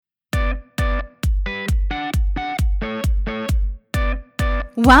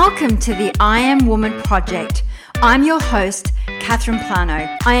Welcome to the I Am Woman Project. I'm your host, Catherine Plano.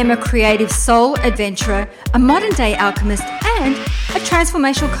 I am a creative soul adventurer, a modern day alchemist, and a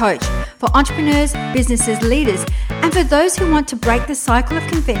transformational coach for entrepreneurs, businesses, leaders, and for those who want to break the cycle of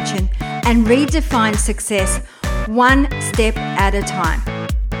convention and redefine success one step at a time.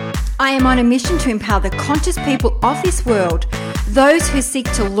 I am on a mission to empower the conscious people of this world, those who seek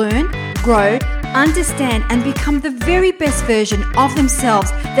to learn, grow, understand, and become the very best version of themselves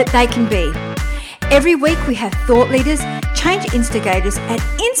that they can be. Every week we have thought leaders, change instigators, and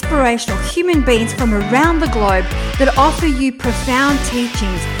inspirational human beings from around the globe that offer you profound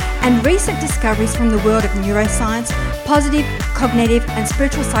teachings and recent discoveries from the world of neuroscience, positive, cognitive, and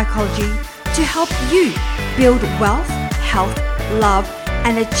spiritual psychology to help you build wealth, health, love,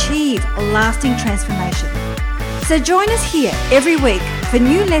 and achieve lasting transformation. So join us here every week for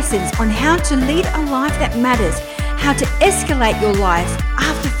new lessons on how to lead a life that matters, how to escalate your life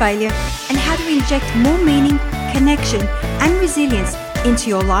after failure, and how to inject more meaning, connection, and resilience into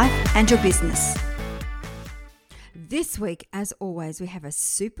your life and your business. This week, as always, we have a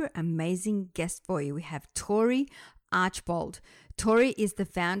super amazing guest for you. We have Tory Archbold. Tory is the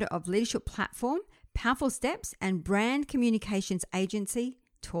founder of leadership platform, Powerful Steps, and brand communications agency,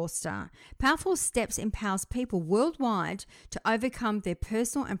 Torstar. Powerful Steps empowers people worldwide to overcome their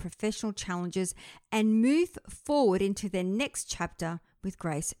personal and professional challenges and move forward into their next chapter with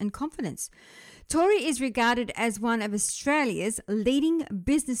grace and confidence. Tory is regarded as one of Australia's leading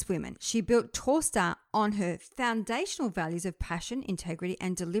businesswomen. She built Torstar on her foundational values of passion, integrity,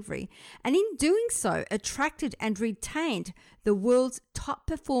 and delivery, and in doing so, attracted and retained the world's top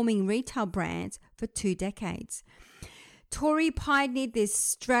performing retail brands for 2 decades. Tory pioneered the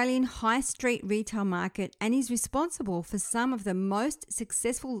Australian high street retail market and is responsible for some of the most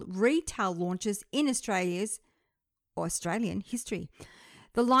successful retail launches in Australian history.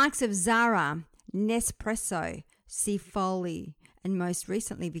 The likes of Zara, Nespresso, Seafolly, and most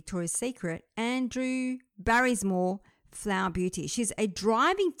recently Victoria's Secret, and Drew Barrymore, Flower Beauty. She's a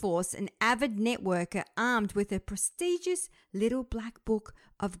driving force, an avid networker armed with a prestigious little black book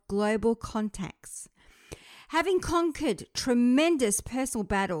of global contacts. Having conquered tremendous personal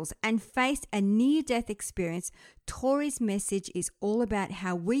battles and faced a near-death experience, Tory's message is all about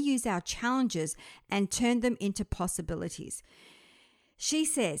how we use our challenges and turn them into possibilities. She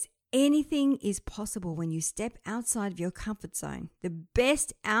says, anything is possible when you step outside of your comfort zone. The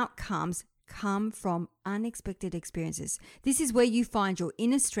best outcomes come from unexpected experiences. This is where you find your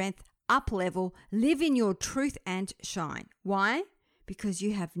inner strength, up level, live in your truth and shine. Why? Because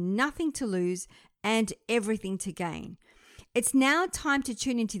you have nothing to lose and everything to gain. It's now time to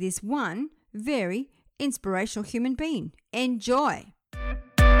tune into this one very inspirational human being. Enjoy.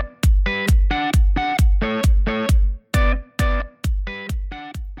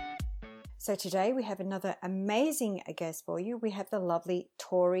 So today we have another amazing guest for you. We have the lovely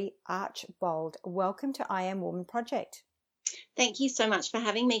Tory Archbold. Welcome to I Am Woman Project. Thank you so much for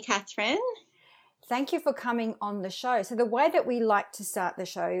having me, Catherine. Thank you for coming on the show. So the way that we like to start the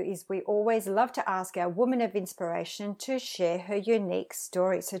show is we always love to ask our woman of inspiration to share her unique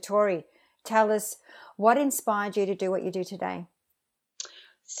story. So Tory, tell us what inspired you to do what you do today.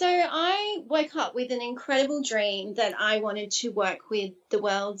 So I woke up with an incredible dream that I wanted to work with the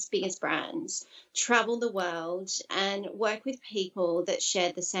world's biggest brands, travel the world, and work with people that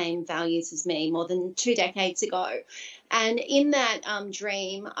shared the same values as me more than 2 decades ago. And in that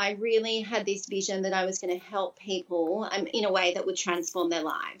dream, I really had this vision that I was going to help people in a way that would transform their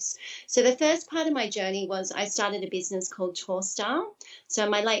lives. So the first part of my journey was I started a business called Torstar, so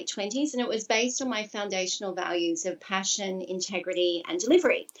in my late 20s, and it was based on my foundational values of passion, integrity, and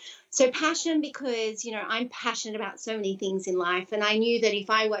delivery. So passion because, I'm passionate about so many things in life, and I knew that if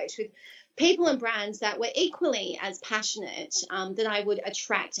I worked with people and brands that were equally as passionate, that I would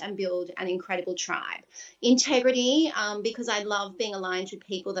attract and build an incredible tribe. Integrity, because I love being aligned with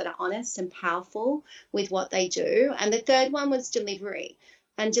people that are honest and powerful with what they do. And the third one was delivery.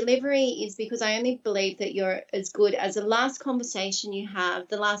 And delivery is because I only believe that you're as good as the last conversation you have,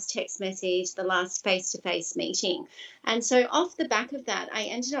 the last text message, the last face-to-face meeting. And so off the back of that, I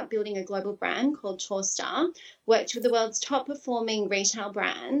ended up building a global brand called Torstar, worked with the world's top performing retail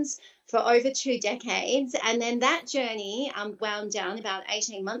brands for over 2 decades. And then that journey wound down about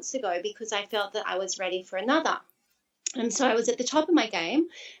 18 months ago because I felt that I was ready for another. And so I was at the top of my game,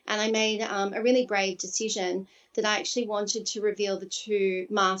 and I made a really brave decision that I actually wanted to reveal the 2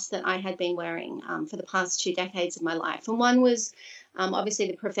 masks that I had been wearing for the past 2 decades of my life. And one was Obviously,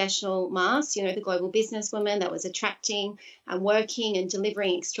 the professional mask, the global businesswoman that was attracting and working and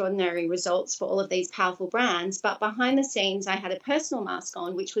delivering extraordinary results for all of these powerful brands. But behind the scenes, I had a personal mask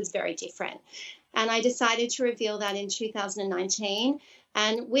on, which was very different. And I decided to reveal that in 2019.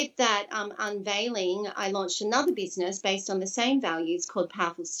 And with that unveiling, I launched another business based on the same values called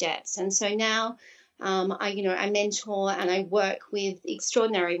Powerful Steps. And so now I mentor and I work with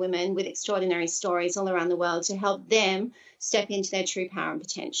extraordinary women with extraordinary stories all around the world to help them step into their true power and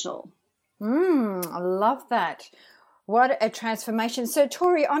potential. I love that. What a transformation. So,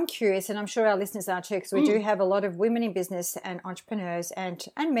 Tory, I'm curious, and I'm sure our listeners are too, because we do have a lot of women in business and entrepreneurs and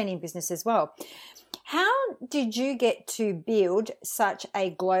men in business as well. How did you get to build such a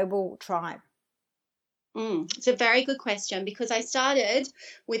global tribe? It's a very good question, because I started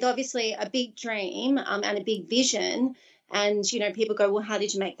with obviously a big dream and a big vision. And, people go, well, how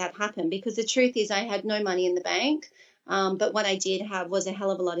did you make that happen? Because the truth is I had no money in the bank. But what I did have was a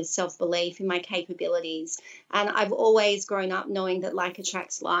hell of a lot of self-belief in my capabilities. And I've always grown up knowing that like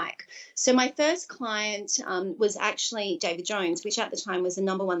attracts like. So my first client was actually David Jones, which at the time was the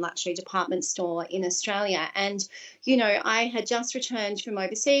 #1 luxury department store in Australia. And, I had just returned from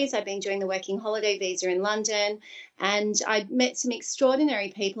overseas. I'd been doing the working holiday visa in London. And I'd met some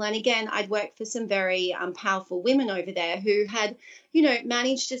extraordinary people. And again, I'd worked for some very powerful women over there who had,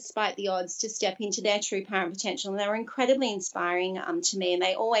 managed despite the odds to step into their true power and potential. And they were incredibly inspiring to me. And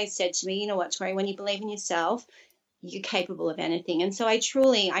they always said to me, you know what, Tory, when you believe in yourself, you're capable of anything. And so I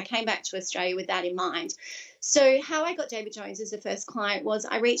came back to Australia with that in mind. So how I got David Jones as the first client was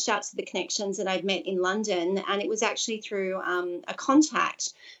I reached out to the connections that I'd met in London, and it was actually through a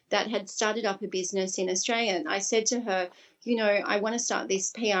contact that had started up a business in Australia. And I said to her, I want to start this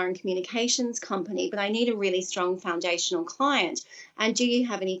PR and communications company, but I need a really strong foundational client. And do you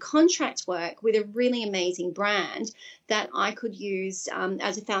have any contract work with a really amazing brand that I could use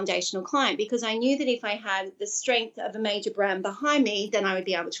as a foundational client? Because I knew that if I had the strength of a major brand behind me, then I would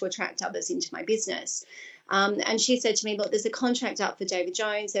be able to attract others into my business. And she said to me, look, there's a contract up for David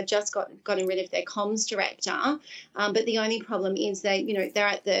Jones. They've just gotten rid of their comms director. But the only problem is that, they're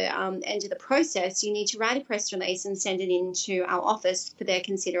at the end of the process. You need to write a press release and send it into our office for their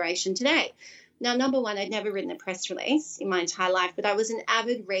consideration today. Now, #1, I'd never written a press release in my entire life, but I was an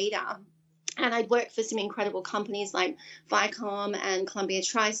avid reader. And I'd worked for some incredible companies like Viacom and Columbia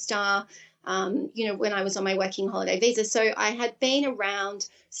TriStar, when I was on my working holiday visa. So I had been around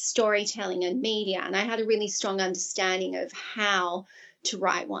storytelling and media, and I had a really strong understanding of how to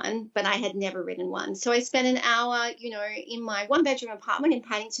write one, but I had never written one. So I spent an hour, in my 1-bedroom apartment in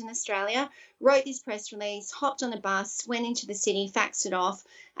Paddington, Australia, wrote this press release, hopped on a bus, went into the city, faxed it off,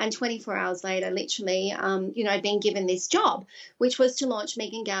 and 24 hours later, literally, I'd been given this job, which was to launch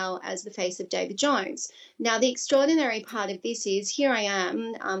Megan Gale as the face of David Jones. Now, the extraordinary part of this is here I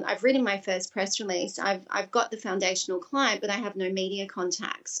am. I've written my first press release. I've got the foundational client, but I have no media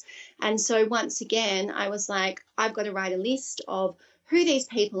contacts. And so once again, I was like, I've got to write a list of who these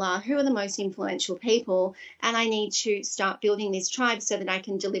people are, who are the most influential people, and I need to start building this tribe so that I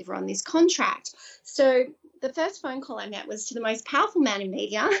can deliver on this contract. So the first phone call I met was to the most powerful man in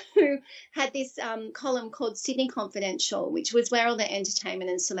media, who had this column called Sydney Confidential, which was where all the entertainment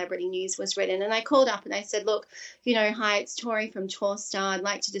and celebrity news was written. And I called up and I said, look, hi, it's Tory from Torstar. I'd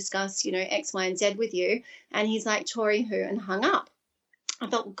like to discuss, X, Y, and Z with you. And he's like, Tory who? And hung up. I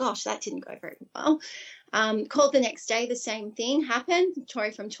thought, well, gosh, that didn't go very well. Called the next day, the same thing happened.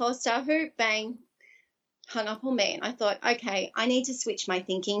 Tory from Torstar, who? Bang, hung up on me. And I thought, okay, I need to switch my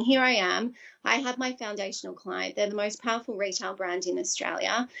thinking. Here I am. I have my foundational client. They're the most powerful retail brand in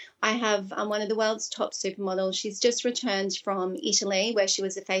Australia. I have one of the world's top supermodels. She's just returned from Italy, where she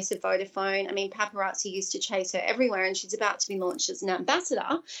was the face of Vodafone. I mean, paparazzi used to chase her everywhere, and she's about to be launched as an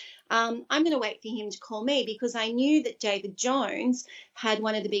ambassador. I'm going to wait for him to call me, because I knew that David Jones had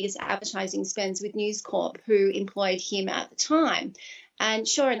one of the biggest advertising spends with News Corp, who employed him at the time. And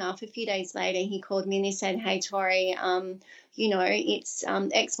sure enough, a few days later, he called me and he said, hey, Tory, it's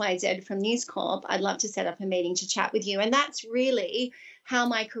XYZ from News Corp. I'd love to set up a meeting to chat with you. And that's really how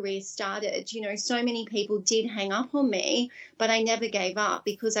my career started. So many people did hang up on me, but I never gave up,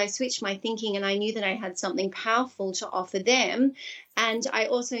 because I switched my thinking and I knew that I had something powerful to offer them. And I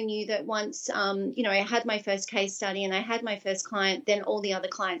also knew that once, I had my first case study and I had my first client, then all the other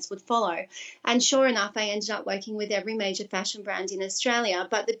clients would follow. And sure enough, I ended up working with every major fashion brand in Australia.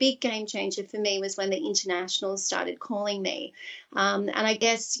 But the big game changer for me was when the internationals started calling me. And I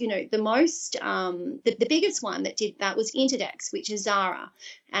guess, the biggest one that did that was Interdex, which is Zara.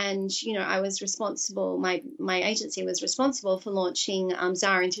 And, I was responsible, my agency was responsible for launching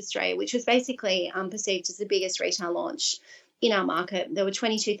Zara into Australia, which was basically perceived as the biggest retail launch in our market. There were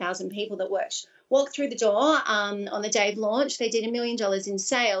 22,000 people that walked through the door on the day of launch. They did $1 million in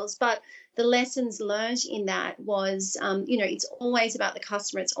sales, but the lessons learned in that was, it's always about the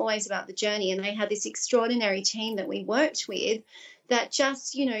customer. It's always about the journey. And they had this extraordinary team that we worked with that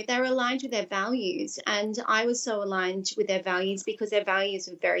just, they're aligned with their values. And I was so aligned with their values because their values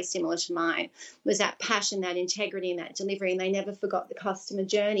were very similar to mine. It was that passion, that integrity, and that delivery. And they never forgot the customer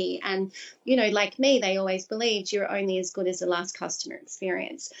journey. And, like me, they always believed you're only as good as the last customer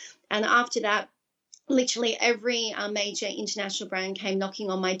experience. And after that, literally every major international brand came knocking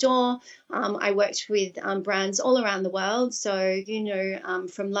on my door. I worked with brands all around the world. So,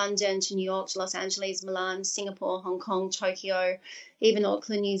 from London to New York to Los Angeles, Milan, Singapore, Hong Kong, Tokyo, even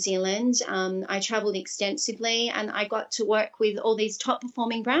Auckland, New Zealand. I traveled extensively and I got to work with all these top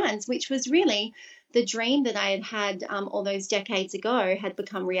performing brands, which was really the dream that I had all those decades ago had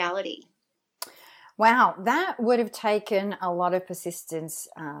become reality. Wow, that would have taken a lot of persistence,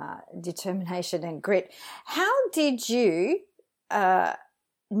 determination and grit. How did you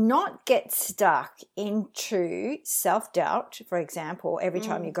not get stuck into self-doubt, for example, every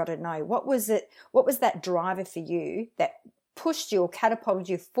time you got a no? What was it? What was that driver for you that pushed you or catapulted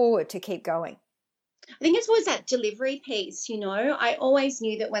you forward to keep going? I think it was that delivery piece, I always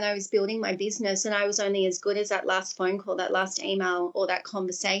knew that when I was building my business and I was only as good as that last phone call, that last email or that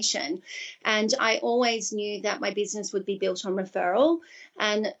conversation. And I always knew that my business would be built on referral.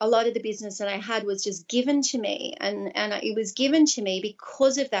 And a lot of the business that I had was just given to me. And it was given to me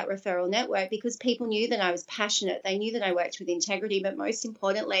because of that referral network, because people knew that I was passionate. They knew that I worked with integrity. But most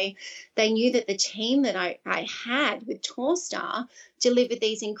importantly, they knew that the team that I had with Torstar delivered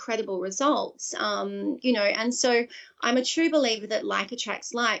these incredible results, and so I'm a true believer that like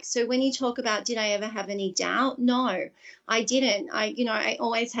attracts like. So when you talk about, did I ever have any doubt? No, I didn't. I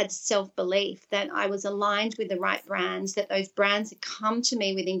always had self-belief that I was aligned with the right brands, that those brands had come to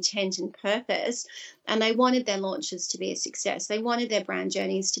me with intent and purpose, and they wanted their launches to be a success. They wanted their brand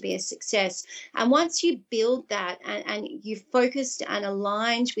journeys to be a success. And once you build that and you focused and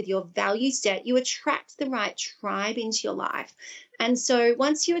aligned with your value set, you attract the right tribe into your life. And so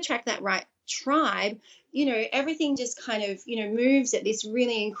once you attract that right tribe, everything just kind of, moves at this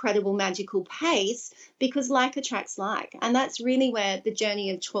really incredible, magical pace because like attracts like. And that's really where the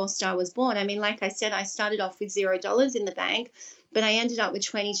journey of Torstar was born. I mean, like I said, I started off with $0 in the bank, but I ended up with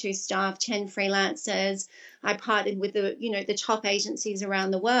 22 staff, 10 freelancers. I partnered with the top agencies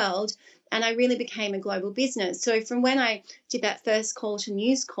around the world, and I really became a global business. So from when I did that first call to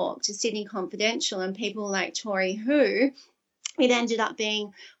News Corp, to Sydney Confidential, and people like Tory, it ended up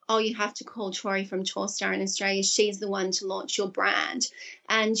being, oh, you have to call Tory from Torstar in Australia. She's the one to launch your brand.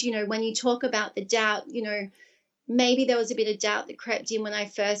 And, when you talk about the doubt, maybe there was a bit of doubt that crept in when I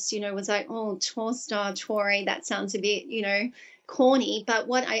first, was like, oh, Torstar, Tory, that sounds a bit, corny. But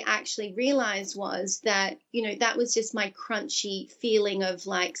what I actually realized was that, that was just my crunchy feeling of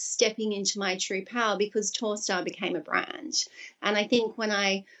like stepping into my true power, because Torstar became a brand. And I think when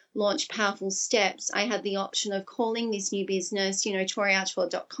I launched Powerful Steps, I had the option of calling this new business,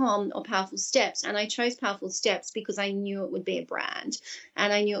 toryarchbold.com or Powerful Steps. And I chose Powerful Steps because I knew it would be a brand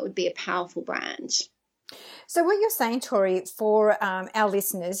and I knew it would be a powerful brand. So what you're saying, Tory, for our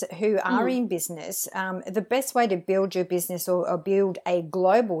listeners who are in business, the best way to build your business or build a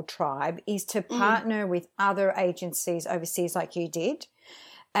global tribe is to partner with other agencies overseas like you did,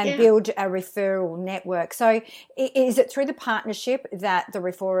 and build a referral network. So is it through the partnership that the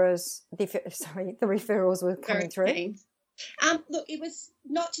referrals were coming through? Look, it was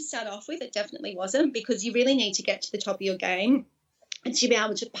not to start off with. It definitely wasn't, because you really need to get to the top of your game and to be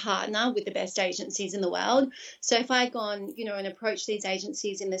able to partner with the best agencies in the world. So if I'd gone, and approached these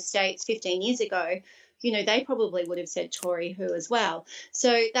agencies in the States 15 years ago, they probably would have said Tory who as well.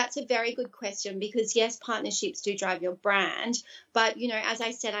 So that's a very good question, because yes, partnerships do drive your brand. But, as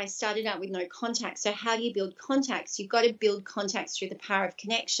I said, I started out with no contacts. So how do you build contacts? You've got to build contacts through the power of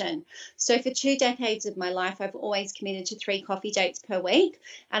connection. So for 2 decades of my life, I've always committed to 3 coffee dates per week.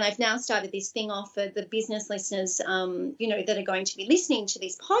 And I've now started this thing off for the business listeners, that are going to be listening to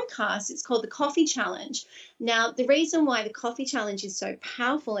this podcast. It's called the Coffee Challenge. Now, the reason why the Coffee Challenge is so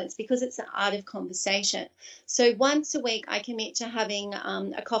powerful is because it's the art of conversation. So once a week, I commit to having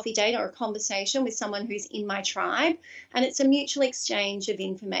a coffee date or a conversation with someone who's in my tribe, and it's a mutual exchange of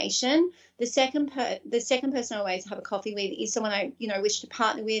information. The second person I always have a coffee with is someone I wish to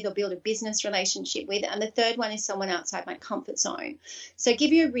partner with or build a business relationship with, and the third one is someone outside my comfort zone. So,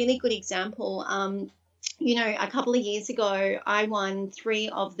 give you a really good example. a couple of years ago, I won 3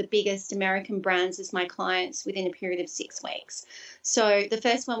 of the biggest American brands as my clients within a period of 6 weeks. So the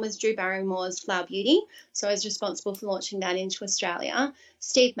first one was Drew Barrymore's Flower Beauty. So I was responsible for launching that into Australia.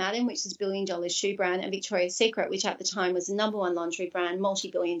 Steve Madden, which is $1 billion shoe brand, and Victoria's Secret, which at the time was the #1 laundry brand,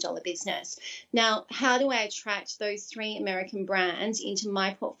 multi-billion-dollar business. Now, how do I attract those 3 American brands into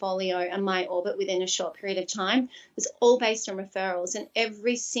my portfolio and my orbit within a short period of time? It was all based on referrals, and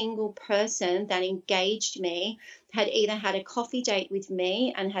every single person that engaged me had either had a coffee date with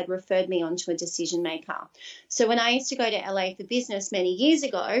me and had referred me on to a decision maker. So when I used to go to LA for business many years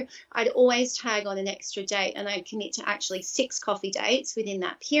ago, I'd always tag on an extra date, and I'd commit to actually 6 coffee dates within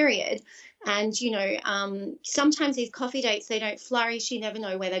that period. And, sometimes these coffee dates, they don't flourish. You never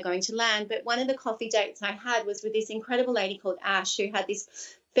know where they're going to land. But one of the coffee dates I had was with this incredible lady called Ash, who had this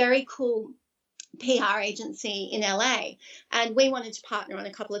very cool PR agency in LA, and we wanted to partner on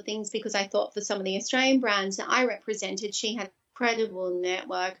a couple of things because I thought for some of the Australian brands that I represented, she had an incredible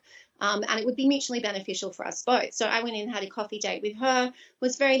network, and it would be mutually beneficial for us both. So I went in and had a coffee date with her,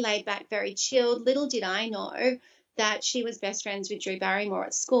 was very laid back, very chilled. Little did I know that she was best friends with Drew Barrymore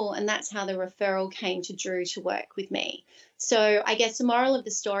at school, and that's how the referral came to Drew to work with me. So I guess the moral of the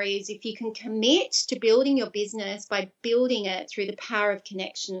story is if you can commit to building your business by building it through the power of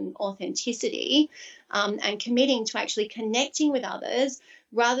connection and authenticity, and committing to actually connecting with others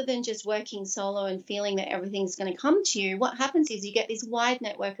rather than just working solo and feeling that everything's going to come to you, what happens is you get this wide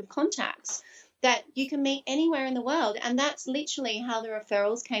network of contacts that you can meet anywhere in the world. And that's literally how the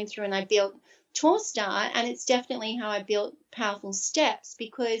referrals came through, and I built Tourstar, and it's definitely how I built Powerful Steps,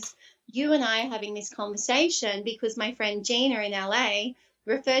 because you and I are having this conversation because my friend Gina in LA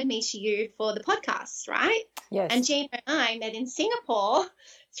referred me to you for the podcast, right? Yes. And Gina and I met in Singapore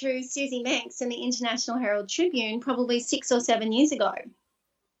through Susie Menks and the International Herald Tribune probably 6 or 7 years ago.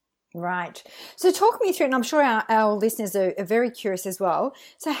 Right. So talk me through, and I'm sure our listeners are very curious as well.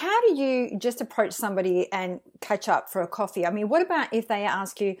 So how do you just approach somebody and catch up for a coffee? I mean, what about if they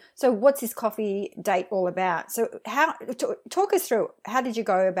ask you, so what's this coffee date all about? So talk us through, how did you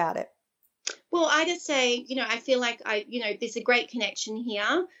go about it? Well, I just say, I feel like there's a great connection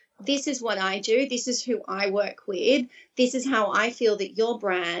here. This is what I do. This is who I work with. This is how I feel that your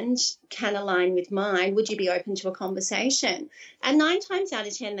brand can align with mine. Would you be open to a conversation? And 9 times out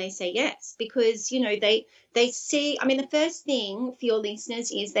of 10, they say yes, because, they see, the first thing for your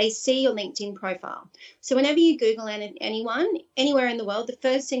listeners is they see your LinkedIn profile. So whenever you Google anyone, anywhere in the world, the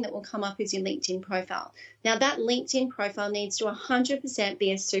first thing that will come up is your LinkedIn profile. Now, that LinkedIn profile needs to 100%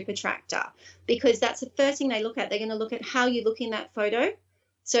 be a super attractor, because that's the first thing they look at. They're going to look at how you look in that photo.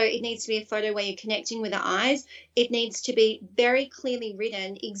 So it needs to be a photo where you're connecting with the eyes. It needs to be very clearly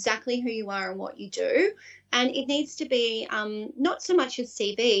written exactly who you are and what you do. And it needs to be not so much your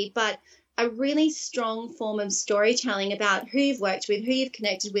CV, but a really strong form of storytelling about who you've worked with, who you've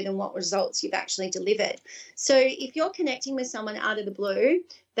connected with, and what results you've actually delivered. So if you're connecting with someone out of the blue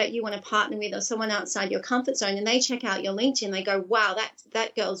that you want to partner with, or someone outside your comfort zone, and they check out your LinkedIn, they go, wow,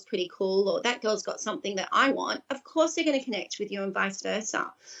 that girl's pretty cool, or that girl's got something that I want, of course they're going to connect with you, and vice versa.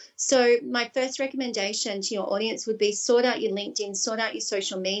 So my first recommendation to your audience would be sort out your LinkedIn, sort out your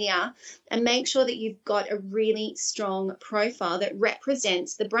social media, and make sure that you've got a really strong profile that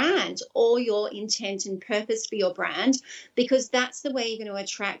represents the brand or your intent and purpose for your brand, because that's the way you're going to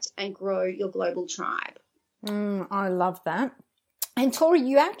attract and grow your global tribe. I love that. And Tory,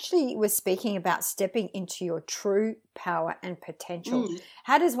 you actually were speaking about stepping into your true power and potential.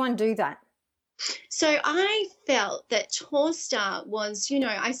 How does one do that? So I felt that Tourstar was,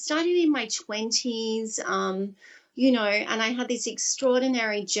 I started in my 20s, and I had this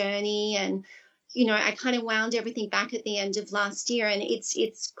extraordinary journey, and, I kind of wound everything back at the end of last year. And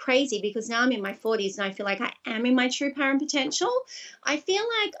it's crazy because now I'm in my 40s and I feel like I am in my true power and potential. I feel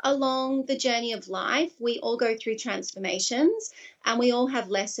like along the journey of life, we all go through transformations and we all have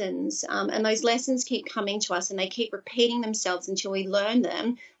lessons. And those lessons keep coming to us and they keep repeating themselves until we learn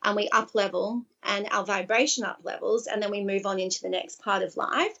them and we up level and our vibration up levels, and then we move on into the next part of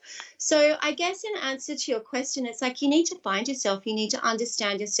life. So I guess in answer to your question, it's like you need to find yourself, you need to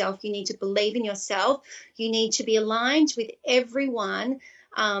understand yourself, you need to believe in yourself, you need to be aligned with everyone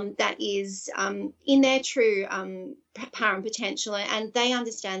that is in their true power and potential, and they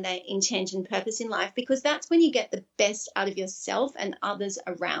understand their intent and purpose in life, because that's when you get the best out of yourself and others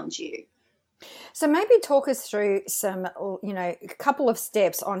around you. So maybe talk us through some, a couple of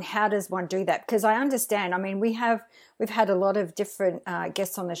steps on how does one do that? Because I understand, we've had a lot of different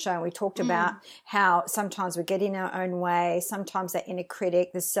guests on the show, and we talked about how sometimes we get in our own way, sometimes that inner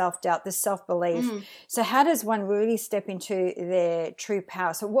critic, the self-doubt, the self-belief. So how does one really step into their true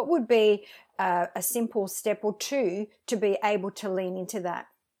power? So what would be a simple step or two to be able to lean into that?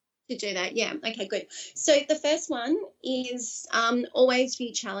 To do that, yeah. Okay, good. So the first one is always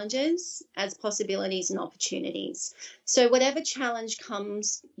view challenges as possibilities and opportunities. So whatever challenge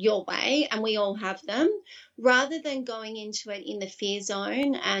comes your way, and we all have them, rather than going into it in the fear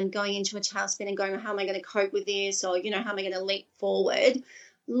zone and going into a tailspin and going, how am I going to cope with this? Or, how am I going to leap forward?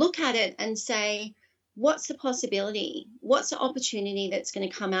 Look at it and say, what's the possibility? What's the opportunity that's going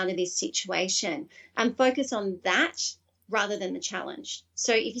to come out of this situation? And focus on that rather than the challenge.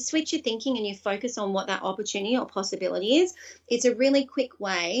 So if you switch your thinking and you focus on what that opportunity or possibility is, it's a really quick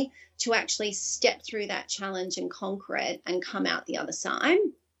way to actually step through that challenge and conquer it and come out the other side.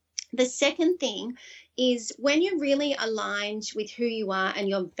 The second thing is when you're really aligned with who you are and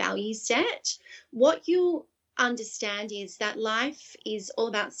your value set, what you'll understand is that life is all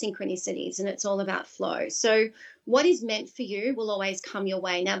about synchronicities and it's all about flow. So what is meant for you will always come your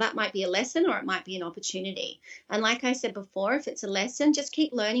way. Now, that might be a lesson or it might be an opportunity. And like I said before, if it's a lesson, just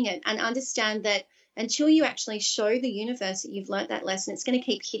keep learning it and understand that until you actually show the universe that you've learned that lesson, it's going to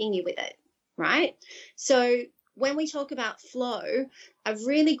keep hitting you with it, right? So when we talk about flow, a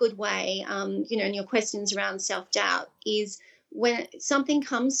really good way, and your questions around self-doubt is when something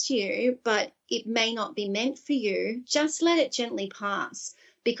comes to you, but it may not be meant for you, just let it gently pass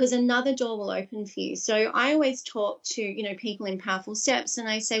because another door will open for you. So I always talk to, people in powerful steps and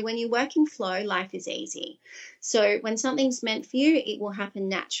I say, when you work in flow, life is easy. So when something's meant for you, it will happen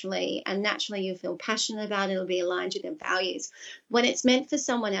naturally and naturally you'll feel passionate about it. It'll be aligned with your values. When it's meant for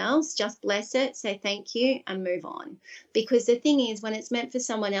someone else, just bless it, say thank you and move on. Because the thing is, when it's meant for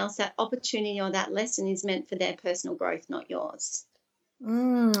someone else, that opportunity or that lesson is meant for their personal growth, not yours.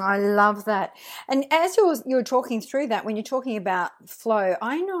 I love that. And as you're talking through that, when you're talking about flow,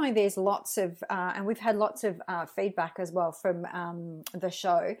 I know there's lots of, and we've had lots of feedback as well from the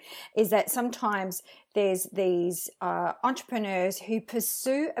show, is that sometimes there's these entrepreneurs who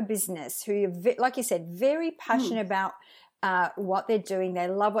pursue a business who, like you said, very passionate about what they're doing. They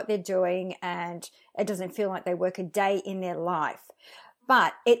love what they're doing and it doesn't feel like they work a day in their life.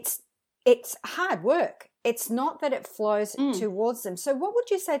 But it's hard work. It's not that it flows towards them. So what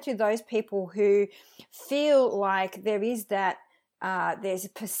would you say to those people who feel like there is that, there's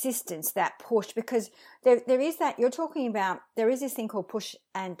persistence, that push, because there is that, you're talking about, there is this thing called push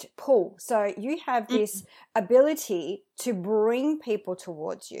and pull. So you have this ability to bring people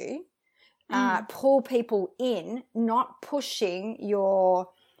towards you, pull people in, not pushing your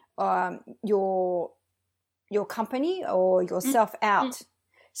company or yourself out.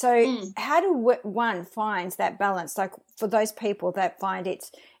 So how do one finds that balance? Like for those people that find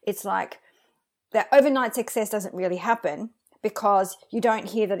it's like that overnight success doesn't really happen because you don't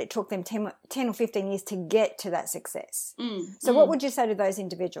hear that it took them 10 or 15 years to get to that success. So what would you say to those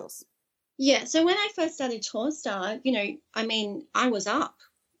individuals? Yeah, so when I first started Tourstar, I was up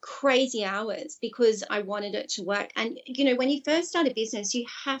crazy hours because I wanted it to work. And, when you first start a business, you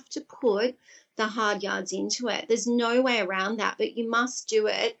have to put the hard yards into it. There's no way around that, but you must do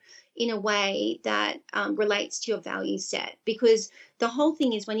it in a way that relates to your value set, because the whole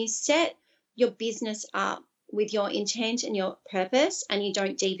thing is when you set your business up with your intent and your purpose and you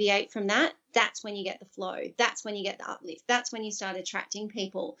don't deviate from that, that's when you get the flow. That's when you get the uplift. That's when you start attracting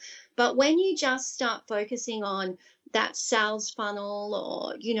people. But when you just start focusing on that sales funnel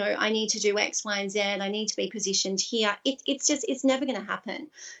or, I need to do X, Y, and Z, I need to be positioned here, it's never going to happen.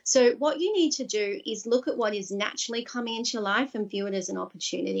 So what you need to do is look at what is naturally coming into your life and view it as an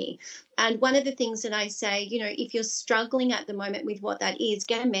opportunity. And one of the things that I say, if you're struggling at the moment with what that is,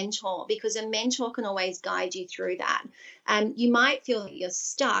 get a mentor, because a mentor can always guide you through that. And you might feel that you're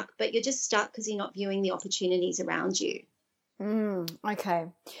stuck, but you're just stuck because you're not viewing the opportunities around you. Okay.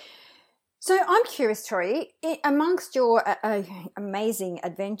 So I'm curious, Tory, amongst your amazing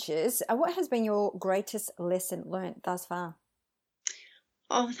adventures, what has been your greatest lesson learned thus far?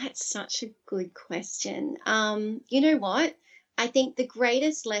 Oh, that's such a good question. You know what? I think the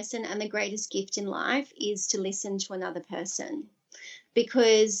greatest lesson and the greatest gift in life is to listen to another person.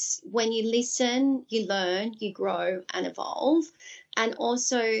 Because when you listen, you learn, you grow and evolve. And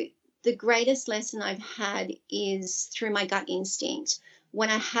also the greatest lesson I've had is through my gut instinct. When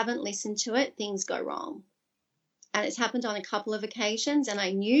I haven't listened to it, things go wrong. And it's happened on a couple of occasions, and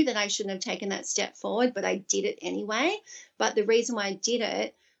I knew that I shouldn't have taken that step forward, but I did it anyway. But the reason why I did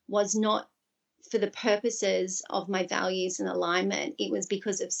it was not for the purposes of my values and alignment. It was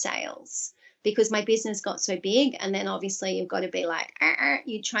because of sales, because my business got so big. And then obviously you've got to be like,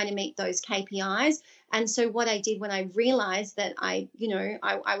 you're trying to meet those KPIs. And so what I did when I realized that I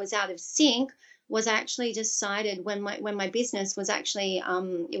was out of sync was I actually decided when my business was actually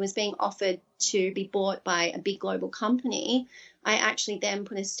it was being offered to be bought by a big global company. I actually then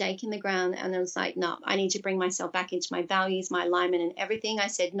put a stake in the ground, and I was like, no, I need to bring myself back into my values, my alignment, and everything. I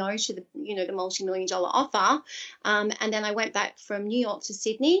said no to the multi-million-dollar offer, and then I went back from New York to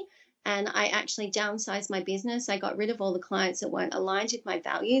Sydney. And I actually downsized my business. I got rid of all the clients that weren't aligned with my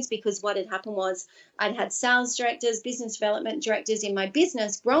values, because what had happened was I'd had sales directors, business development directors in my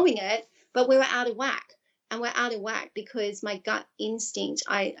business growing it, but we were out of whack. And we're out of whack because my gut instinct,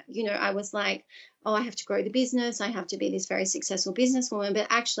 I was like, oh, I have to grow the business. I have to be this very successful businesswoman. But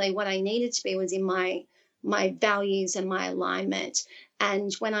actually what I needed to be was in my values and my alignment.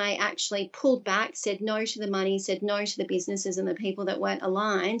 And when I actually pulled back, said no to the money, said no to the businesses and the people that weren't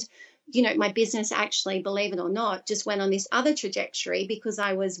aligned, my business actually, believe it or not, just went on this other trajectory because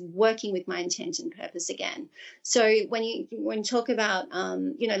I was working with my intent and purpose again. So when you talk about,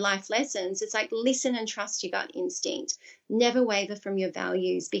 life lessons, it's like listen and trust your gut instinct. Never waver from your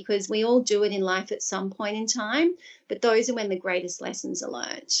values, because we all do it in life at some point in time, but those are when the greatest lessons are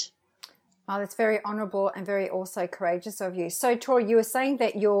learned. Oh, that's very honourable and very also courageous of you. So, Tory, you were saying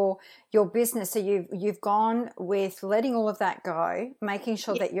that your business, so you've gone with letting all of that go, making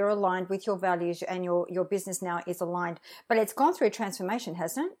sure that you're aligned with your values, and your business now is aligned. But it's gone through a transformation,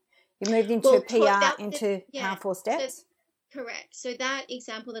 hasn't it? You moved into PR, into Powerful Steps. Correct. So that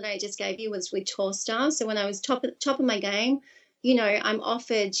example that I just gave you was with Torstar. So when I was top of my game, I'm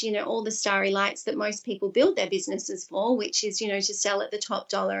offered, all the starry lights that most people build their businesses for, which is, to sell at the top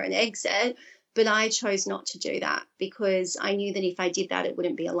dollar and exit. But I chose not to do that, because I knew that if I did that, it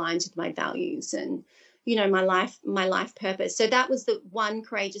wouldn't be aligned with my values and, my life purpose. So that was the one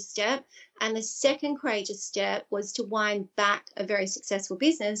courageous step. And the second courageous step was to wind back a very successful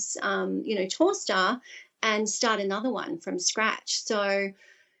business, Torstar, and start another one from scratch. So,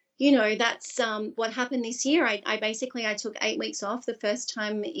 that's what happened this year. I took 8 weeks off, the first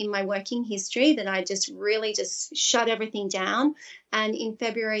time in my working history that I just really just shut everything down. And in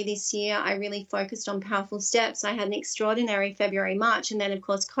February this year, I really focused on Powerful Steps. I had an extraordinary February, March, and then, of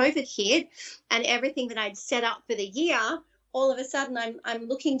course, COVID hit, and everything that I'd set up for the year, all of a sudden I'm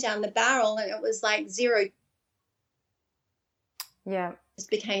looking down the barrel, and it was like zero. Yeah. Just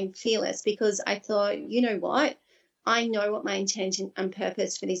became fearless, because I thought, you know what? I know what my intention and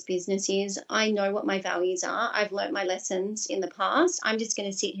purpose for this business is. I know what my values are. I've learnt my lessons in the past. I'm just going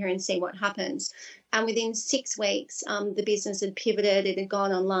to sit here and see what happens. And within 6 weeks, the business had pivoted. It had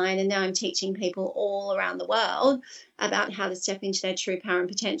gone online, and now I'm teaching people all around the world about how to step into their true power and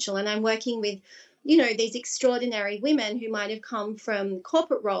potential. And I'm working with these extraordinary women who might have come from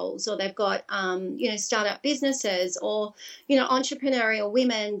corporate roles, or they've got, startup businesses, or, entrepreneurial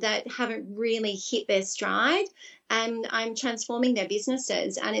women that haven't really hit their stride. And I'm transforming their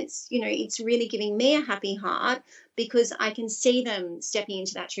businesses. And it's really giving me a happy heart, because I can see them stepping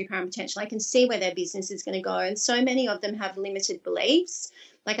into that true power and potential. I can see where their business is going to go. And so many of them have limited beliefs.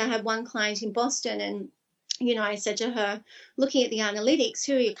 Like I had one client in Boston, and I said to her, looking at the analytics,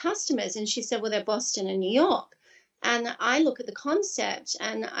 who are your customers? And she said, well, they're Boston and New York. And I look at the concept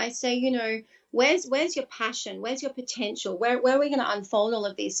and I say, where's your passion? Where's your potential? Where are we going to unfold all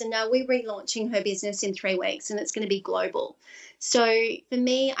of this? And now we're relaunching her business in 3 weeks, and it's going to be global. So for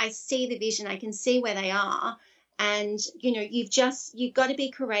me, I see the vision. I can see where they are. And, you've got to be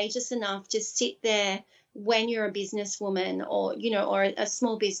courageous enough to sit there when you're a businesswoman, or a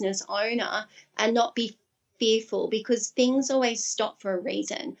small business owner, and not be fearful, because things always stop for a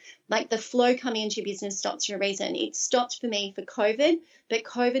reason. Like the flow coming into your business stops for a reason. It stopped for me for COVID, but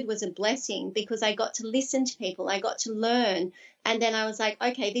COVID was a blessing, because I got to listen to people, I got to learn, and then I was like,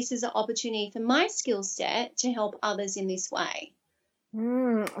 okay, this is an opportunity for my skill set to help others in this way.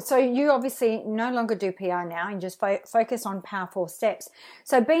 So you obviously no longer do PR now, and just focus on Powerful Steps.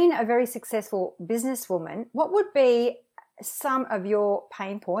 So being a very successful businesswoman, what would be some of your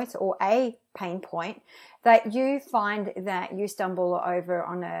pain points, or a pain point that you find that you stumble over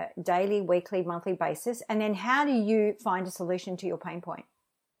on a daily, weekly, monthly basis? And then how do you find a solution to your pain point?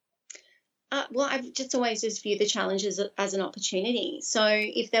 Well, I've just always viewed the challenges as an opportunity. So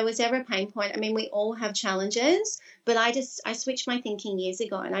if there was ever a pain point, we all have challenges, but I switched my thinking years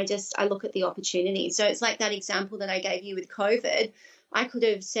ago, and I look at the opportunity. So it's like that example that I gave you with COVID. I could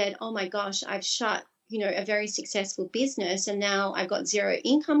have said, oh my gosh, I've shut, a very successful business, and now I've got zero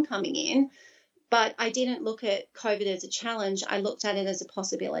income coming in. But I didn't look at COVID as a challenge. I looked at it as a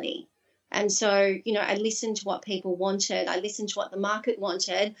possibility. And so, I listened to what people wanted. I listened to what the market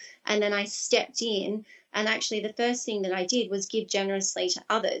wanted. And then I stepped in And actually, the first thing that I did was give generously to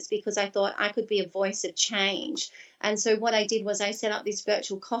others because I thought I could be a voice of change. And so what I did was I set up this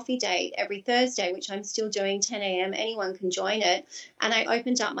virtual coffee date every Thursday, which I'm still doing, 10 a.m. Anyone can join it. And I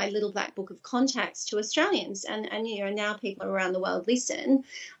opened up my little black book of contacts to Australians. And now people around the world listen.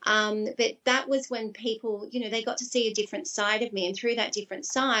 But that was when people, they got to see a different side of me. And through that different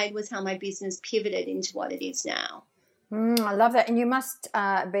side was how my business pivoted into what it is now. I love that. And you must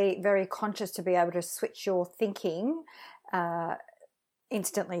be very conscious to be able to switch your thinking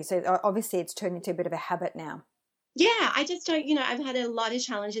instantly. So obviously it's turned into a bit of a habit now. Yeah, I just don't, I've had a lot of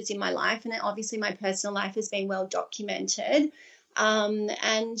challenges in my life, and obviously my personal life has been well documented.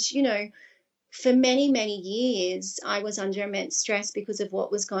 For many, many years, I was under immense stress because of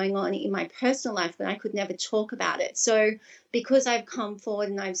what was going on in my personal life, but I could never talk about it. So because I've come forward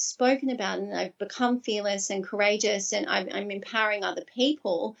and I've spoken about it and I've become fearless and courageous and I'm empowering other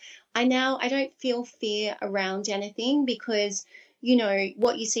people, I don't feel fear around anything because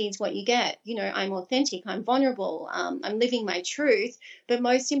what you see is what you get. I'm authentic, I'm vulnerable, I'm living my truth. But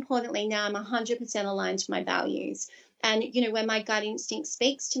most importantly, now I'm 100% aligned to my values. And, when my gut instinct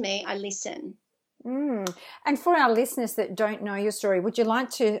speaks to me, I listen. And for our listeners that don't know your story, would you like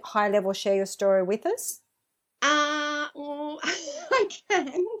to high level share your story with us? I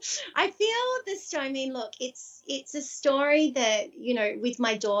can. I feel the story. I mean, look, it's a story that, with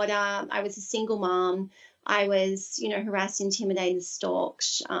my daughter, I was a single mom. I was, harassed, intimidated,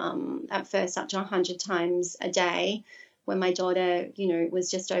 stalked, at first up to 100 times a day when my daughter, was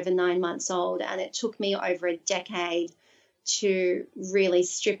just over 9 months old. And it took me over a decade to really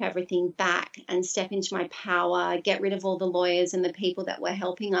strip everything back and step into my power, get rid of all the lawyers and the people that were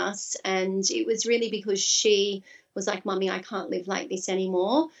helping us. And it was really because she was like, Mummy, I can't live like this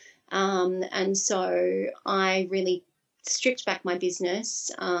anymore. And so I really stripped back my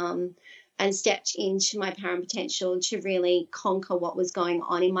business and stepped into my power and potential to really conquer what was going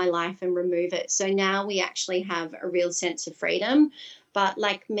on in my life and remove it. So now we actually have a real sense of freedom. But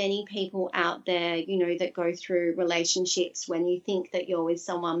like many people out there, that go through relationships when you think that you're with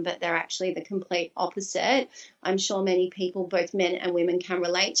someone, but they're actually the complete opposite. I'm sure many people, both men and women, can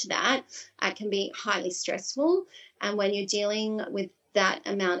relate to that. It can be highly stressful. And when you're dealing with that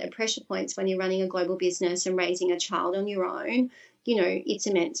amount of pressure points, when you're running a global business and raising a child on your own, it's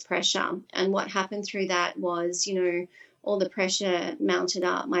immense pressure. And what happened through that was, all the pressure mounted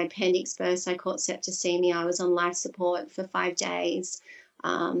up. My appendix burst. I caught septicemia. I was on life support for 5 days.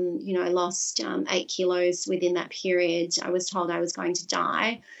 I lost 8 kilos within that period. I was told I was going to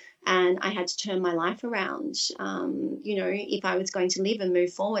die, and I had to turn my life around. If I was going to live and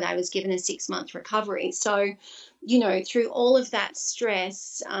move forward, I was given a 6-month recovery. So, through all of that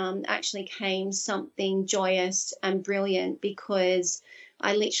stress, actually came something joyous and brilliant, because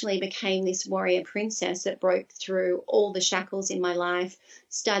I literally became this warrior princess that broke through all the shackles in my life,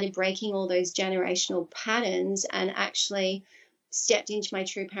 started breaking all those generational patterns, and actually stepped into my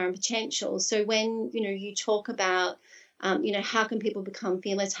true power and potential. So when, you talk about, how can people become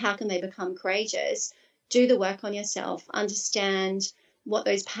fearless? How can they become courageous? Do the work on yourself, understand what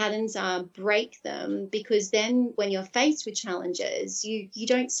those patterns are, break them, because then when you're faced with challenges, you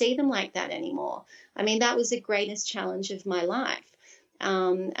don't see them like that anymore. I mean, that was the greatest challenge of my life.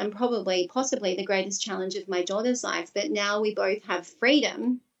 And possibly the greatest challenge of my daughter's life. But now we both have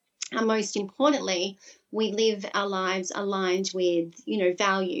freedom. And most importantly, we live our lives aligned with,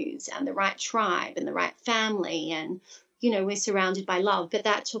 values and the right tribe and the right family. And, we're surrounded by love. But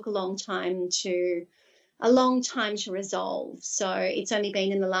that took a long time to resolve. So it's only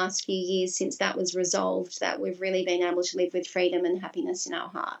been in the last few years since that was resolved that we've really been able to live with freedom and happiness in our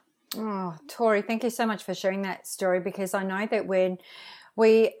heart. Oh, Tory, thank you so much for sharing that story, because I know that when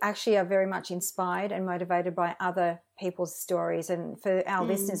we actually are very much inspired and motivated by other people's stories. And for our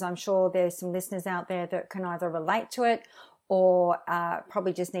listeners, I'm sure there's some listeners out there that can either relate to it or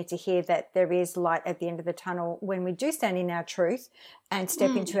probably just need to hear that there is light at the end of the tunnel when we do stand in our truth and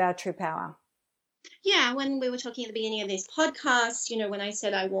step into our true power. Yeah, when we were talking at the beginning of this podcast, when I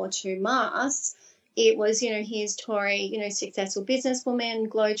said I wore 2 masks, it was, here's Tory, successful businesswoman,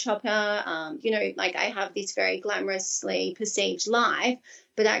 globetrotter, I have this very glamorously perceived life,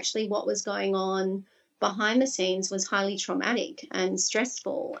 but actually what was going on behind the scenes was highly traumatic and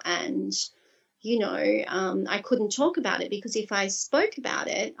stressful. And, I couldn't talk about it, because if I spoke about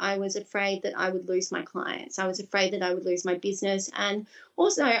it, I was afraid that I would lose my clients. I was afraid that I would lose my business. And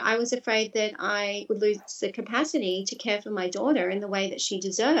also I was afraid that I would lose the capacity to care for my daughter in the way that she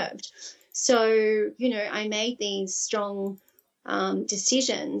deserved. So, I made these strong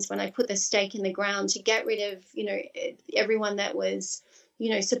decisions when I put the stake in the ground to get rid of, everyone that was,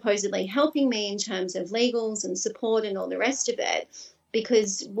 supposedly helping me in terms of legals and support and all the rest of it,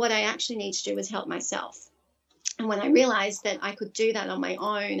 because what I actually need to do is help myself. And when I realized that I could do that on my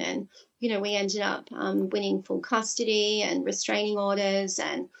own, and, we ended up winning full custody and restraining orders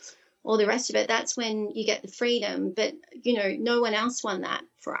and all the rest of it, that's when you get the freedom. But, no one else won that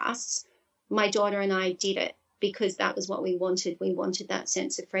for us. My daughter and I did it because that was what we wanted. We wanted that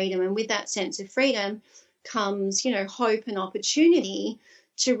sense of freedom. And with that sense of freedom comes, hope and opportunity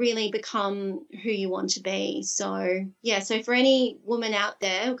to really become who you want to be. So, so for any woman out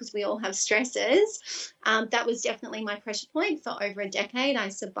there, because we all have stresses, that was definitely my pressure point for over a decade. I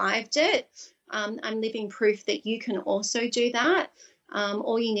survived it. I'm living proof that you can also do that.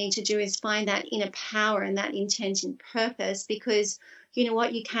 All you need to do is find that inner power and that intent and purpose, because you know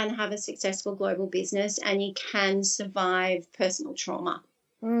what, you can have a successful global business and you can survive personal trauma.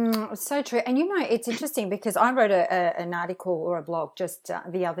 It's so true. And it's interesting because I wrote an article or a blog just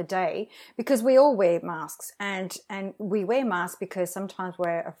the other day, because we all wear masks, and we wear masks because sometimes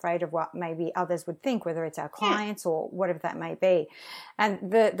we're afraid of what maybe others would think, whether it's our clients or whatever that may be.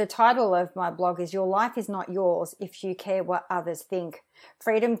 And the title of my blog is "Your Life is Not Yours If You Care What Others Think."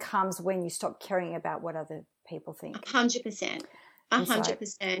 Freedom comes when you stop caring about what other people think. 100%.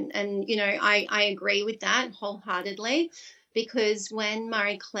 100%. And, I agree with that wholeheartedly. Because when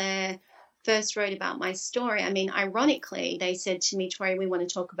Marie Claire first wrote about my story, ironically, they said to me, Tory, we want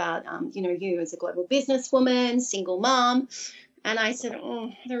to talk about, you as a global businesswoman, single mom. And I said, I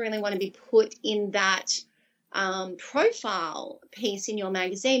don't really want to be put in that profile piece in your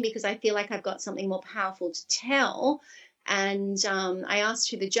magazine, because I feel like I've got something more powerful to tell. And I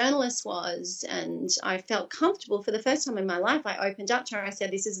asked who the journalist was, and I felt comfortable for the first time in my life. I opened up to her. I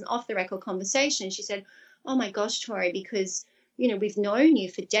said, this is an off-the-record conversation. She said, oh my gosh, Tory, because, we've known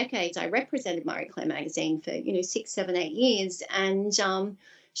you for decades. I represented Marie Claire magazine for, 6, 7, 8 years. And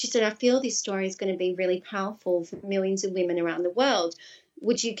she said, I feel this story is going to be really powerful for millions of women around the world.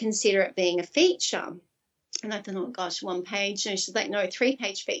 Would you consider it being a feature? And I thought, oh gosh, 1 page. And she's like, no,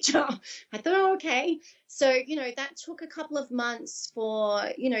 3-page feature. I thought, oh, okay. So, that took a couple of months for,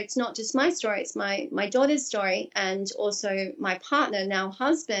 it's not just my story, it's my daughter's story, and also my partner, now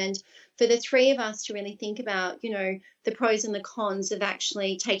husband, for the three of us to really think about, the pros and the cons of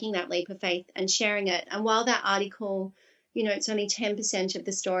actually taking that leap of faith and sharing it. And while that article, it's only 10% of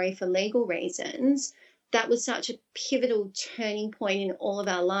the story for legal reasons, that was such a pivotal turning point in all of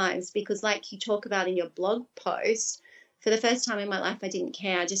our lives, because like you talk about in your blog post, for the first time in my life, I didn't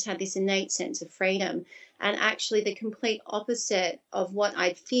care. I just had this innate sense of freedom. And actually the complete opposite of what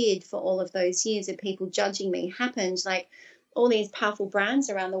I'd feared for all of those years of people judging me happened. Like all these powerful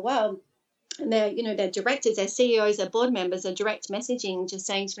brands around the world, and their directors, their CEOs, their board members are direct messaging, just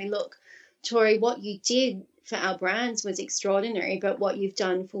saying to me, look, Tory, what you did for our brands was extraordinary, but what you've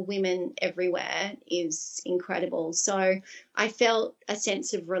done for women everywhere is incredible. So I felt a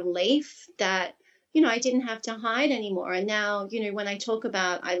sense of relief that, I didn't have to hide anymore. And now, when I talk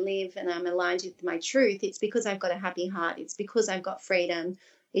about I live and I'm aligned with my truth, it's because I've got a happy heart. It's because I've got freedom.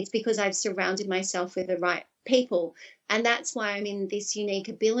 It's because I've surrounded myself with the right people. And that's why I'm in this unique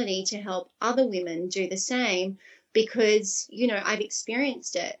ability to help other women do the same, because, I've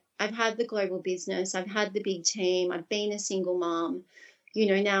experienced it. I've had the global business. I've had the big team. I've been a single mom.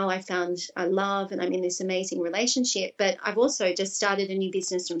 Now I found I love and I'm in this amazing relationship, but I've also just started a new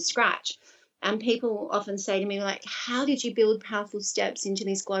business from scratch. And people often say to me, like, how did you build powerful steps into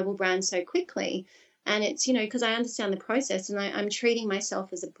this global brand so quickly? And it's, because I understand the process, and I'm treating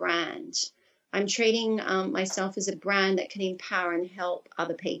myself as a brand. I'm treating myself as a brand that can empower and help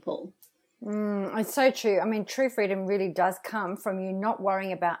other people. It's so true. True freedom really does come from you not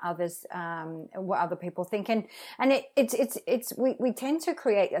worrying about others, what other people think, and we tend to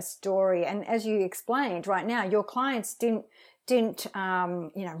create a story. And as you explained right now, your clients didn't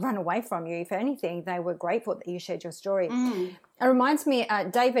run away from you. If anything, they were grateful that you shared your story. It reminds me,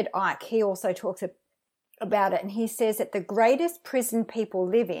 David Icke, he also talks about it, and he says that the greatest prison people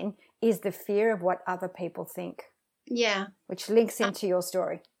live in is the fear of what other people think. Yeah, which links into your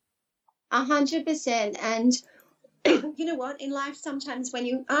story. 100%. And you know what? In life, sometimes when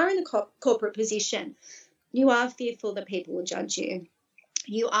you are in a corporate position, you are fearful that people will judge you.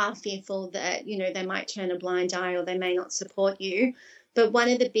 You are fearful that, they might turn a blind eye or they may not support you. But one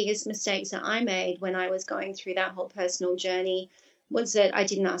of the biggest mistakes that I made when I was going through that whole personal journey was that I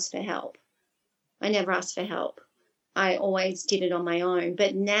didn't ask for help. I never asked for help. I always did it on my own.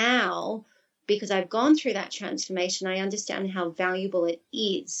 But now, because I've gone through that transformation, I understand how valuable it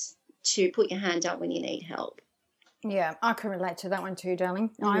is to put your hand up when you need help. Yeah, I can relate to that one too,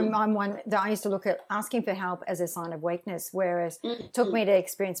 darling. I'm one that I used to look at asking for help as a sign of weakness, whereas it took me to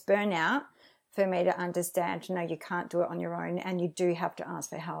experience burnout for me to understand, you can't do it on your own and you do have to ask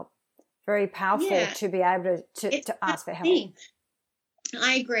for help. Very powerful to be able to ask for help.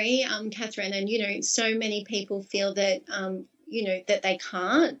 I agree, Catherine. And, so many people feel that, that they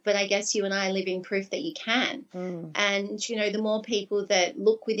can't, but I guess you and I are living proof that you can. And, the more people that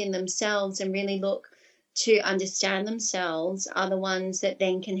look within themselves and really look to understand themselves are the ones that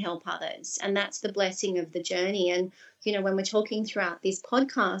then can help others. And that's the blessing of the journey. And, when we're talking throughout this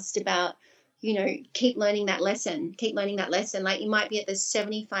podcast about, keep learning that lesson. Like you might be at the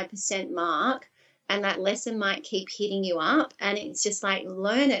 75% mark and that lesson might keep hitting you up. And it's just like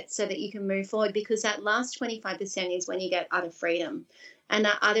learn it so that you can move forward, because that last 25% is when you get utter freedom. And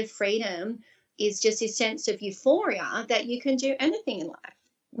that utter freedom is just a sense of euphoria that you can do anything in life.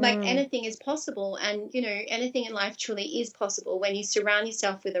 Like anything is possible. And, anything in life truly is possible when you surround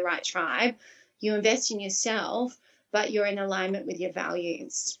yourself with the right tribe, you invest in yourself, but you're in alignment with your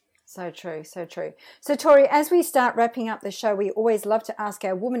values. So true, so true. So, Tory, as we start wrapping up the show, we always love to ask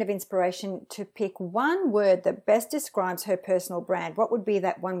our woman of inspiration to pick one word that best describes her personal brand. What would be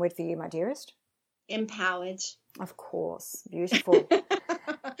that one word for you, my dearest? Empowered. Of course. Beautiful.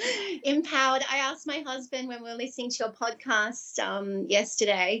 Empowered. I asked my husband when we were listening to your podcast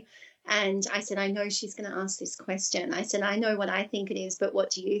yesterday, and I said, I know she's going to ask this question. I said, I know what I think it is, but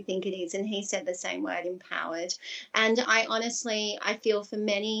what do you think it is? And he said the same word, empowered. And I feel for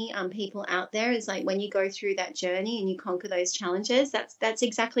many people out there is like when you go through that journey and you conquer those challenges, that's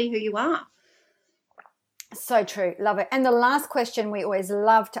exactly who you are. So true. Love it. And the last question we always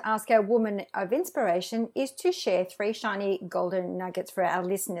love to ask our woman of inspiration is to share 3 shiny golden nuggets for our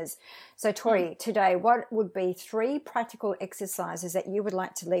listeners. So, Tory, today, what would be 3 practical exercises that you would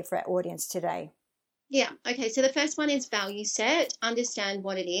like to leave for our audience today? Yeah. Okay. So the first one is value set. Understand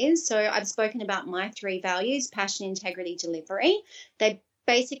what it is. So I've spoken about my 3 values: passion, integrity, delivery. They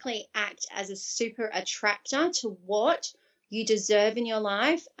basically act as a super attractor to what you deserve in your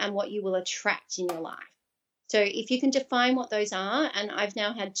life and what you will attract in your life. So if you can define what those are, and I've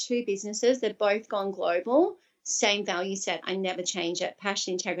now had 2 businesses, they've both gone global, same value set, I never change it: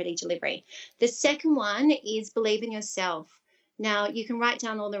 passion, integrity, delivery. The second one is believe in yourself. Now, you can write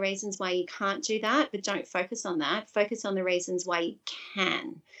down all the reasons why you can't do that, but don't focus on that. Focus on the reasons why you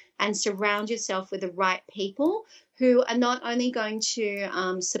can, and surround yourself with the right people who are not only going to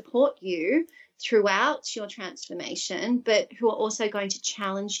support you throughout your transformation, but who are also going to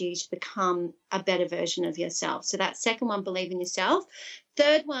challenge you to become a better version of yourself. So that second one, believe in yourself.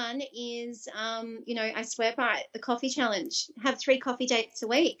 Third one is, I swear by it, the coffee challenge. Have 3 coffee dates a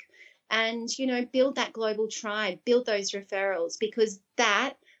week and, build that global tribe, build those referrals, because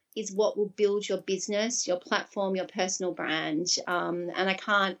that is what will build your business, your platform, your personal brand. And I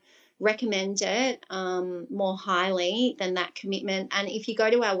can't recommend it more highly than that commitment. And if you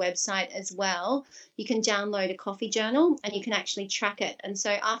go to our website as well, you can download a coffee journal and you can actually track it. And so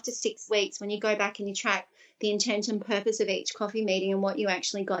after 6 weeks, when you go back and you track the intent and purpose of each coffee meeting and what you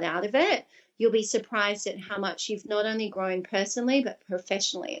actually got out of it, you'll be surprised at how much you've not only grown personally but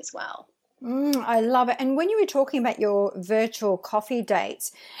professionally as well. I love it. And when you were talking about your virtual coffee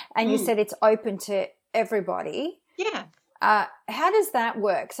dates and you said it's open to everybody. Yeah. How does that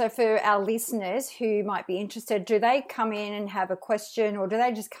work? So for our listeners who might be interested, do they come in and have a question, or do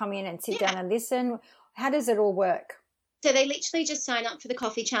they just come in and sit down and listen? How does it all work? So they literally just sign up for the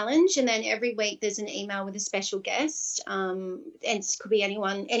coffee challenge, and then every week there's an email with a special guest, and it could be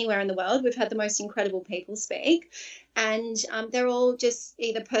anyone, anywhere in the world. We've had the most incredible people speak, and they're all just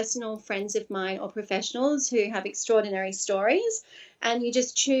either personal friends of mine or professionals who have extraordinary stories, and you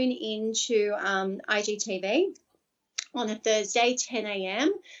just tune into IGTV on a Thursday, 10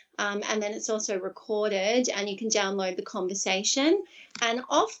 a.m., and then it's also recorded and you can download the conversation. And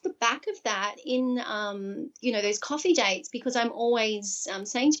off the back of that, in, those coffee dates, because I'm always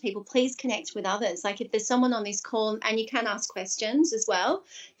saying to people, please connect with others. Like if there's someone on this call, and you can ask questions as well,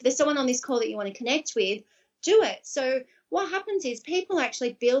 if there's someone on this call that you want to connect with, do it. So what happens is people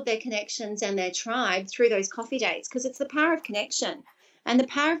actually build their connections and their tribe through those coffee dates, because it's the power of connection. And the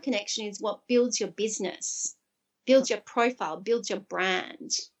power of connection is what builds your business, builds your profile, builds your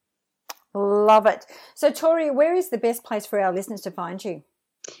brand. Love it. So, Tory, where is the best place for our listeners to find you?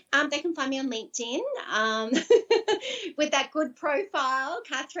 They can find me on LinkedIn with that good profile,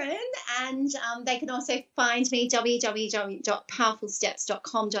 Catherine, and they can also find me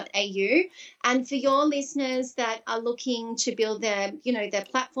www.powerfulsteps.com.au. And for your listeners that are looking to build their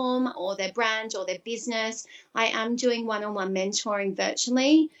platform or their brand or their business, I am doing one-on-one mentoring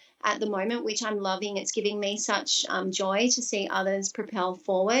virtually. at the moment, which I'm loving. It's giving me such joy to see others propel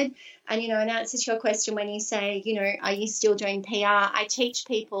forward. And, in answer to your question, when you say, are you still doing PR? I teach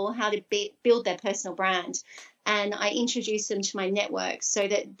people how to build their personal brand, and I introduce them to my network so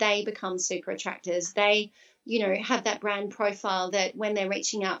that they become super attractors. They, have that brand profile that when they're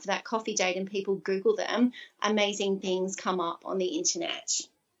reaching out for that coffee date and people Google them, amazing things come up on the internet.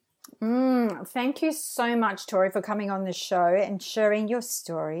 Thank you so much, Tory, for coming on the show and sharing your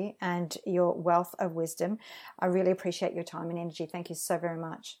story and your wealth of wisdom. I really appreciate your time and energy. Thank you so very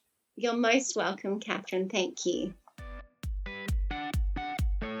much. You're most welcome, Catherine. Thank you.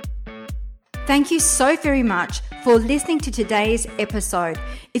 Thank you so very much for listening to today's episode.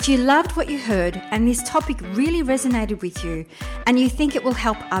 If you loved what you heard and this topic really resonated with you and you think it will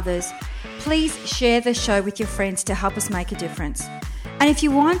help others, please share the show with your friends to help us make a difference. And if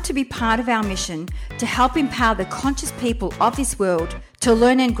you want to be part of our mission to help empower the conscious people of this world to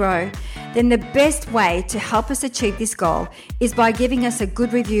learn and grow, then the best way to help us achieve this goal is by giving us a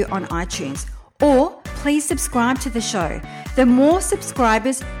good review on iTunes. Or please subscribe to the show. The more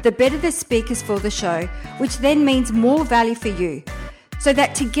subscribers, the better the speakers for the show, which then means more value for you, so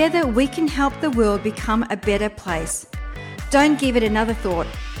that together we can help the world become a better place. Don't give it another thought.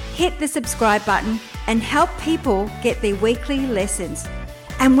 Hit the subscribe button and help people get their weekly lessons.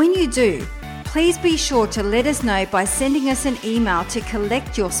 And when you do, please be sure to let us know by sending us an email to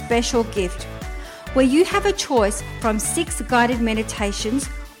collect your special gift, where you have a choice from 6 guided meditations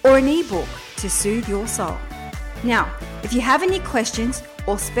or an ebook to soothe your soul. Now, if you have any questions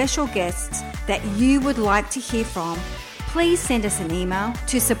or special guests that you would like to hear from, please send us an email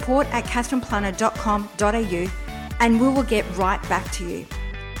to support@catherineplano.com.au and we will get right back to you.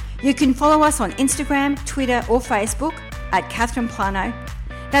 You can follow us on Instagram, Twitter or Facebook at Catherine Plano.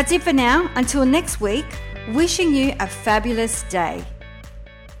 That's it for now. Until next week, wishing you a fabulous day.